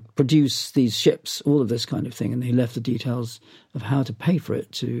guns, produce these ships, all of this kind of thing. And he left the details of how to pay for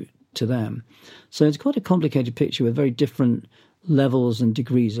it to them. So it's quite a complicated picture with very different levels and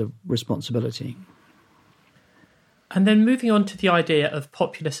degrees of responsibility. And then moving on to the idea of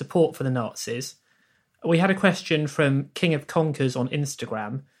popular support for the Nazis, we had a question from King of Conkers on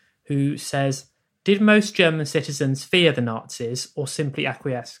Instagram, who says, did most German citizens fear the Nazis or simply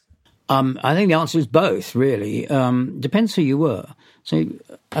acquiesce? I think the answer is both, really. Depends who you were. So,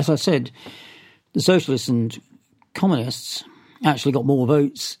 as I said, the socialists and communists actually got more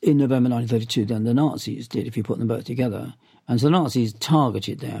votes in November 1932 than the Nazis did, if you put them both together. And so the Nazis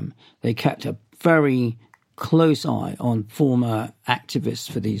targeted them. They kept a very close eye on former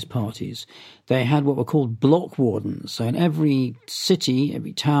activists for these parties. They had what were called block wardens. So in every city,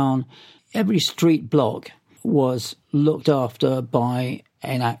 every town, every street block was looked after by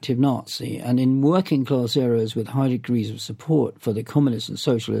an active Nazi. And in working class areas with high degrees of support for the communists and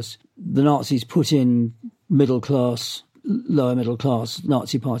socialists, the Nazis put in middle class, lower middle class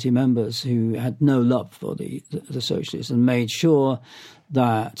Nazi party members who had no love for the socialists, and made sure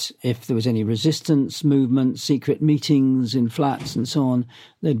that if there was any resistance movement, secret meetings in flats and so on,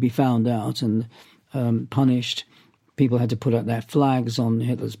 they'd be found out and punished. People had to put up their flags on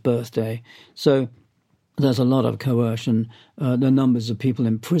Hitler's birthday. So there's a lot of coercion. The numbers of people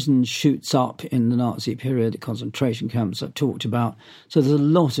in prison shoots up in the Nazi period. The concentration camps I've talked about. So there's a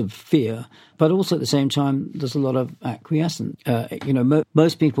lot of fear, but also at the same time, there's a lot of acquiescence.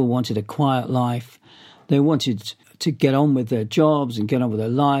 Most people wanted a quiet life. They wanted to get on with their jobs and get on with their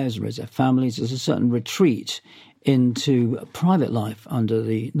lives, raise their families. There's a certain retreat into private life under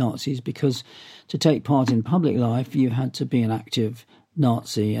the Nazis, because to take part in public life, you had to be an active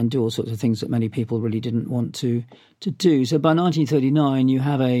Nazi and do all sorts of things that many people really didn't want to do. So by 1939, you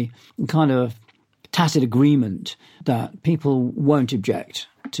have a kind of tacit agreement that people won't object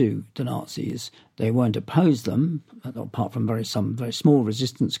to the Nazis. They won't oppose them, apart from some very small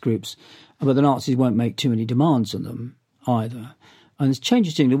resistance groups, but the Nazis won't make too many demands on them either. And there's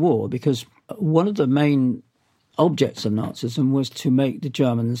changes during the war, because one of the main objects of Nazism was to make the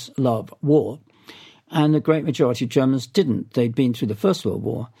Germans love war. And the great majority of Germans didn't. They'd been through the First World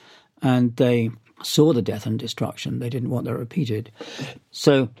War and they saw the death and destruction. They didn't want that repeated.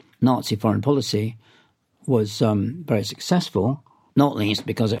 So Nazi foreign policy was very successful, not least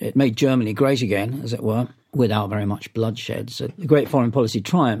because it made Germany great again, as it were, without very much bloodshed. So the great foreign policy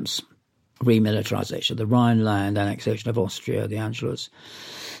triumphs, remilitarization of the Rhineland, annexation of Austria, the Anschluss,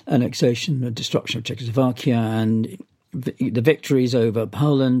 annexation and destruction of Czechoslovakia, and the victories over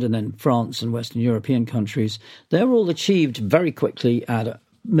Poland and then France and Western European countries, they're all achieved very quickly at a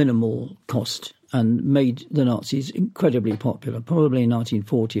minimal cost and made the Nazis incredibly popular. Probably in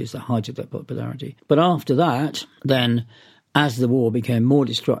 1940 is the height of their popularity. But after that, then, as the war became more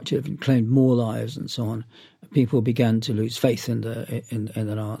destructive and claimed more lives and so on, people began to lose faith in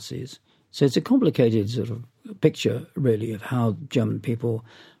the Nazis. So it's a complicated sort of picture, really, of how German people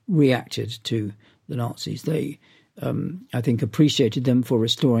reacted to the Nazis. They I think, appreciated them for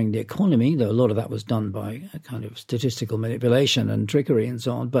restoring the economy, though a lot of that was done by a kind of statistical manipulation and trickery and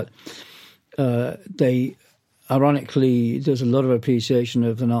so on. But ironically, there's a lot of appreciation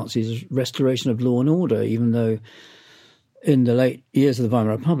of the Nazis' restoration of law and order, even though in the late years of the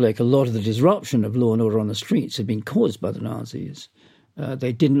Weimar Republic, a lot of the disruption of law and order on the streets had been caused by the Nazis.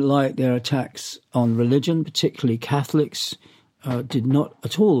 They didn't like their attacks on religion, particularly Catholics. Did not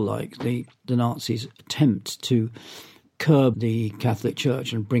at all like the Nazis' attempt to curb the Catholic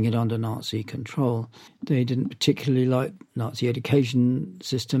Church and bring it under Nazi control. They didn't particularly like Nazi education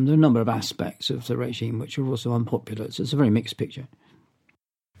system. There are a number of aspects of the regime which are also unpopular. So it's a very mixed picture.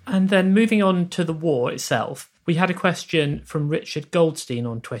 And then moving on to the war itself, we had a question from Richard Goldstein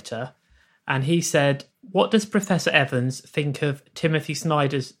on Twitter, and he said, what does Professor Evans think of Timothy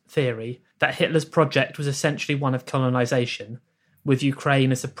Snyder's theory that Hitler's project was essentially one of colonisation, with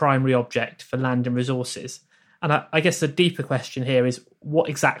Ukraine as a primary object for land and resources? And I guess the deeper question here is, what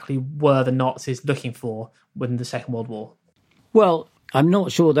exactly were the Nazis looking for within the Second World War? Well, I'm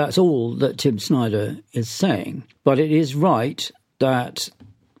not sure that's all that Tim Snyder is saying, but it is right that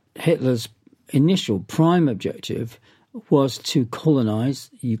Hitler's initial prime objective was to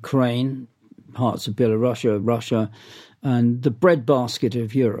colonize Ukraine, parts of Belarus, Russia, and the breadbasket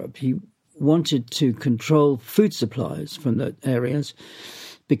of Europe. He wanted to control food supplies from the areas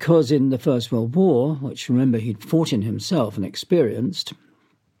because in the First World War, which remember he'd fought in himself and experienced,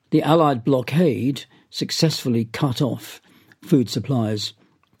 the Allied blockade successfully cut off food supplies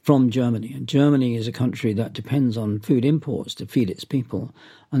from Germany. And Germany is a country that depends on food imports to feed its people.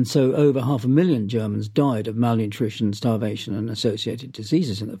 And so over 500,000 Germans died of malnutrition, starvation and associated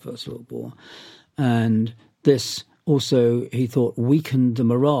diseases in the First World War. And this also, he thought, weakened the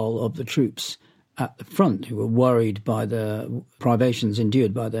morale of the troops at the front, who were worried by the privations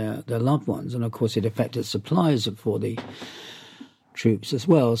endured by their loved ones. And, of course, it affected supplies for the troops as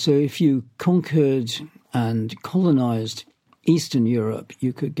well. So if you conquered and colonized Eastern Europe,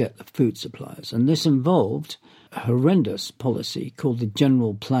 you could get the food supplies. And this involved a horrendous policy called the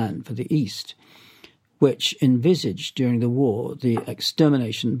General Plan for the East, which envisaged during the war the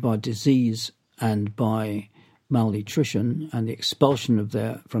extermination by disease and by malnutrition and the expulsion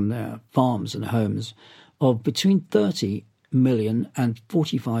from their farms and homes of between 30 million and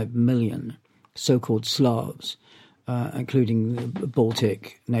 45 million so-called Slavs, including the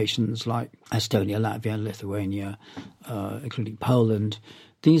Baltic nations like Estonia, Latvia, and Lithuania, including Poland.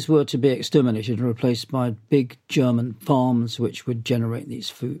 These were to be exterminated and replaced by big German farms which would generate these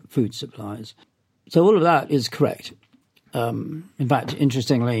food supplies. So all of that is correct. In fact,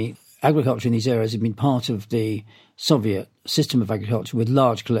 interestingly, agriculture in these areas had been part of the Soviet system of agriculture with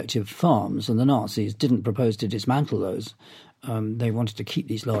large collective farms, and the Nazis didn't propose to dismantle those. They wanted to keep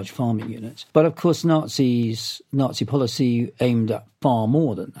these large farming units. But of course, Nazi policy aimed at far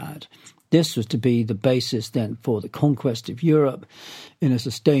more than that. This was to be the basis then for the conquest of Europe in a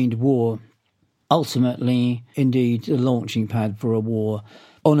sustained war ultimately, indeed, the launching pad for a war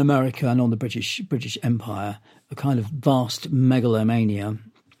on America and on the British Empire, a kind of vast megalomania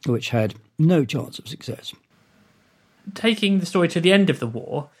which had no chance of success. Taking the story to the end of the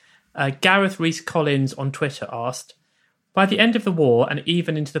war, Gareth Rees-Collins on Twitter asked, by the end of the war and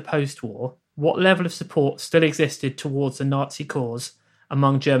even into the post-war, what level of support still existed towards the Nazi cause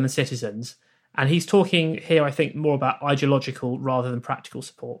among German citizens? And he's talking here, I think, more about ideological rather than practical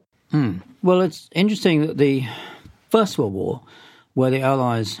support. Well, it's interesting that the First World War, where the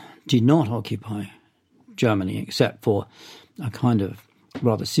Allies did not occupy Germany except for a kind of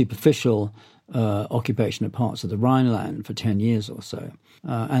rather superficial occupation of parts of the Rhineland for 10 years or so,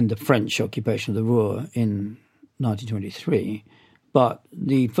 and the French occupation of the Ruhr in 1923. But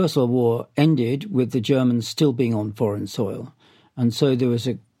the First World War ended with the Germans still being on foreign soil. And so there was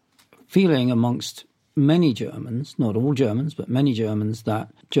a feeling amongst many Germans, not all Germans, but many Germans, that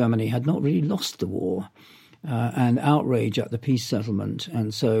Germany had not really lost the war, and outrage at the peace settlement.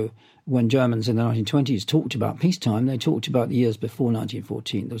 And so when Germans in the 1920s talked about peacetime, they talked about the years before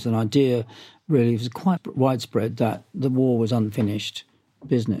 1914. There was an idea, really, it was quite widespread, that the war was unfinished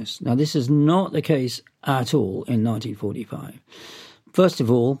business. Now, this is not the case at all in 1945. First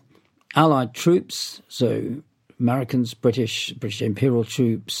of all, Allied troops, so Americans, British Imperial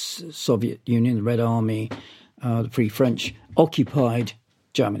troops, Soviet Union, the Red Army, the Free French, occupied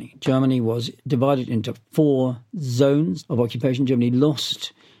Germany. Germany was divided into 4 zones of occupation. Germany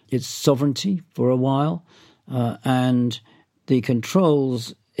lost its sovereignty for a while, and the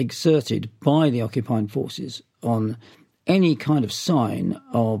controls exerted by the occupying forces on any kind of sign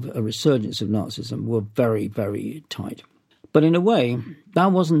of a resurgence of Nazism were very, very tight. But in a way,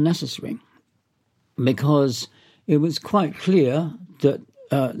 that wasn't necessary, because it was quite clear that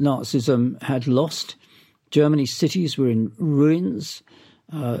Nazism had lost. Germany's cities were in ruins.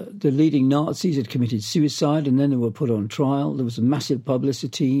 The leading Nazis had committed suicide, and then they were put on trial. There was a massive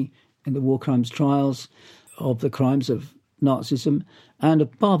publicity in the war crimes trials of the crimes of Nazism. And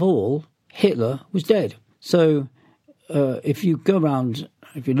above all, Hitler was dead. So if you go around,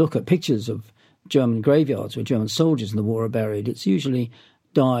 if you look at pictures of German graveyards where German soldiers in the war are buried, it's usually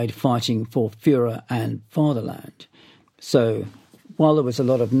died fighting for Führer and fatherland. So while there was a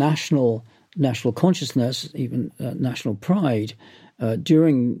lot of national consciousness, even national pride,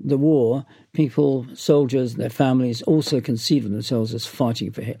 during the war, people, soldiers, their families also conceived of themselves as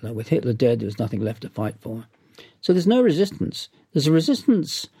fighting for Hitler. With Hitler dead, there was nothing left to fight for. So there's no resistance. There's a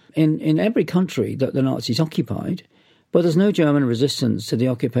resistance in every country that the Nazis occupied, but there's no German resistance to the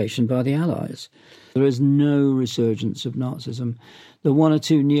occupation by the Allies. There is no resurgence of Nazism. The 1 or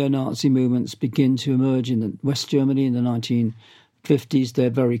 2 neo-Nazi movements begin to emerge in West Germany in the 1950s. They're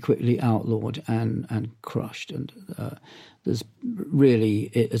very quickly outlawed and crushed. And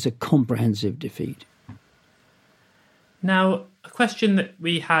it's a comprehensive defeat. Now, a question that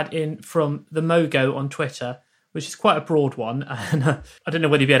we had in from the Mogo on Twitter, which is quite a broad one, and I don't know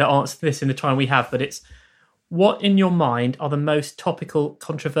whether you'll be able to answer this in the time we have, but it's, what in your mind are the most topical,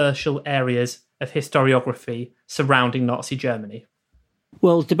 controversial areas of historiography surrounding Nazi Germany?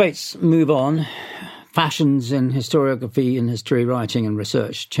 Well, debates move on. Fashions in historiography and history writing and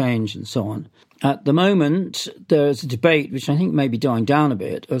research change and so on. At the moment, there's a debate, which I think may be dying down a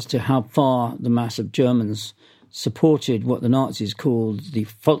bit, as to how far the mass of Germans supported what the Nazis called the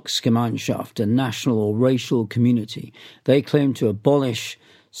Volksgemeinschaft, a national or racial community. They claimed to abolish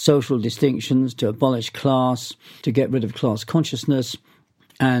social distinctions, to abolish class, to get rid of class consciousness,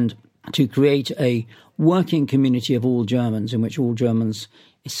 and to create a working community of all Germans in which all Germans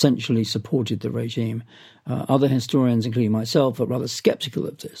essentially supported the regime. Other historians, including myself, are rather sceptical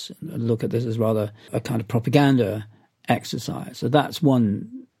of this and look at this as rather a kind of propaganda exercise. So that's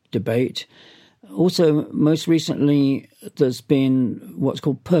one debate. Also, most recently, there's been what's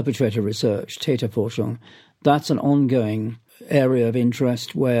called perpetrator research, Täterforschung. That's an ongoing area of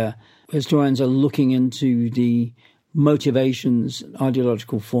interest where historians are looking into the motivations,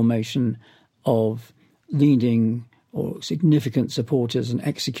 ideological formation of leading or significant supporters and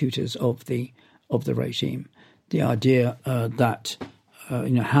executors of the regime. The idea that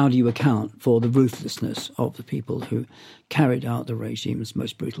how do you account for the ruthlessness of the people who carried out the regime's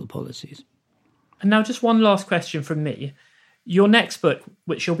most brutal policies? And now just one last question from me. Your next book,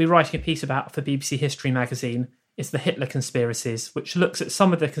 which you'll be writing a piece about for BBC History magazine, is The Hitler Conspiracies, which looks at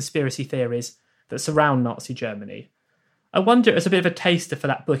some of the conspiracy theories that surround Nazi Germany. I wonder, as a bit of a taster for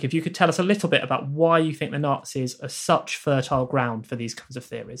that book, if you could tell us a little bit about why you think the Nazis are such fertile ground for these kinds of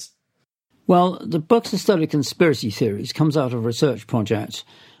theories. Well, the book's study of conspiracy theories comes out of a research project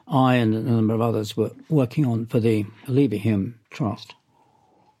I and a number of others were working on for the Leverhulme Trust.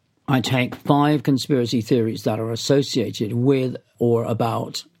 I take 5 conspiracy theories that are associated with or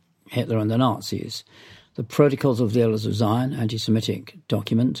about Hitler and the Nazis. The Protocols of the Elders of Zion, anti-Semitic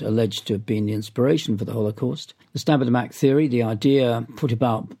document alleged to have been the inspiration for the Holocaust. The Stab in the Back theory, the idea put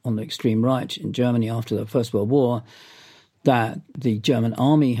about on the extreme right in Germany after the First World War that the German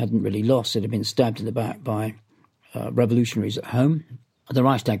army hadn't really lost, it had been stabbed in the back by revolutionaries at home. The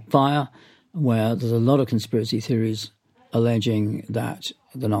Reichstag fire, where there's a lot of conspiracy theories alleging that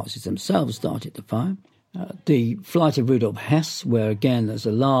the Nazis themselves started the fire. The flight of Rudolf Hess, where again there's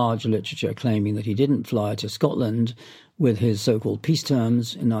a large literature claiming that he didn't fly to Scotland with his so-called peace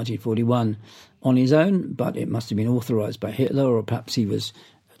terms in 1941 on his own, but it must have been authorised by Hitler, or perhaps he was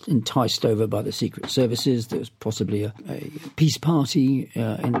enticed over by the secret services. There was possibly a peace party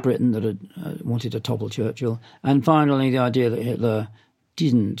in Britain that had wanted to topple Churchill. And finally, the idea that Hitler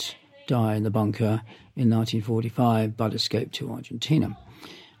didn't die in the bunker in 1945 but escaped to Argentina.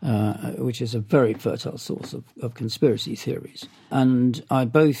 Which is a very fertile source of conspiracy theories. And I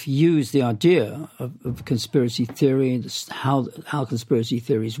both use the idea of conspiracy theory, how conspiracy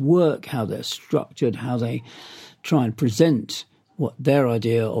theories work, how they're structured, how they try and present what their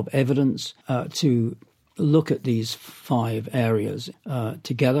idea of evidence to look at these 5 areas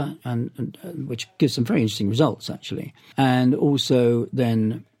together, and which gives some very interesting results, actually. And also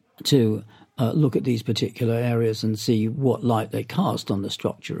then to look at these particular areas and see what light they cast on the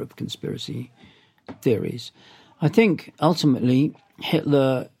structure of conspiracy theories. I think ultimately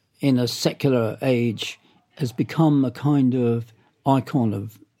Hitler in a secular age has become a kind of icon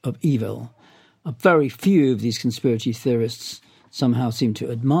of evil. Very few of these conspiracy theorists somehow seem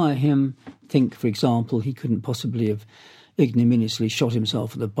to admire him. Think, for example, he couldn't possibly have ignominiously shot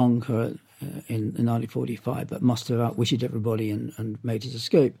himself in the bunker in 1945, but must have outwitted everybody and made his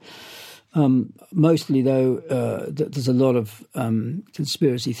escape. Mostly, though, there's a lot of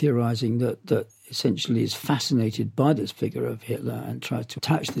conspiracy theorising that essentially is fascinated by this figure of Hitler and tries to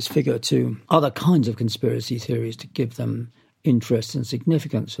attach this figure to other kinds of conspiracy theories to give them interest and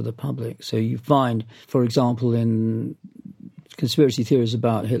significance for the public. So you find, for example, in conspiracy theories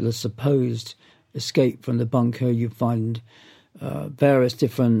about Hitler's supposed escape from the bunker, you find various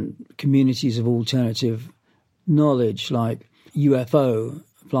different communities of alternative knowledge, like UFO,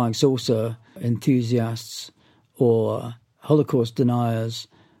 flying saucer enthusiasts, or Holocaust deniers,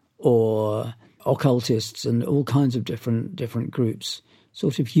 or occultists, and all kinds of different groups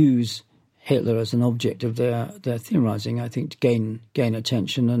sort of use Hitler as an object of their theorising, I think, to gain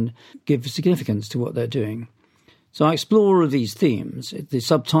attention and give significance to what they're doing. So I explore all of these themes. The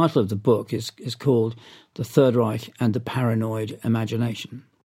subtitle of the book is called The Third Reich and the Paranoid Imagination.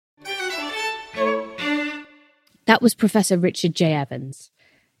 That was Professor Richard J. Evans.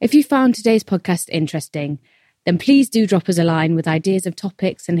 If you found today's podcast interesting, then please do drop us a line with ideas of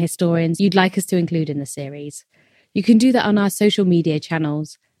topics and historians you'd like us to include in the series. You can do that on our social media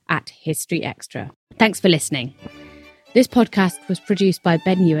channels at History Extra. Thanks for listening. This podcast was produced by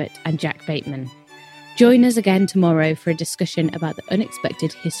Ben Hewitt and Jack Bateman. Join us again tomorrow for a discussion about the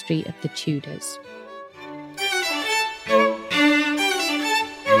unexpected history of the Tudors.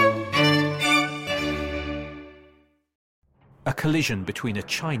 A collision between a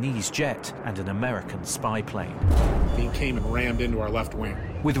Chinese jet and an American spy plane. He came and rammed into our left wing.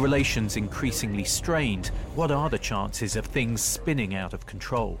 With relations increasingly strained, what are the chances of things spinning out of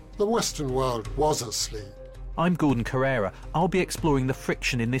control? The Western world was asleep. I'm Gordon Carrera. I'll be exploring the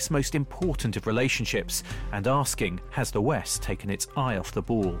friction in this most important of relationships and asking, has the West taken its eye off the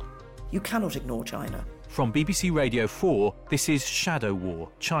ball? You cannot ignore China. From BBC Radio 4, this is Shadow War,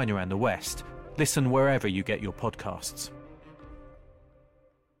 China and the West. Listen wherever you get your podcasts.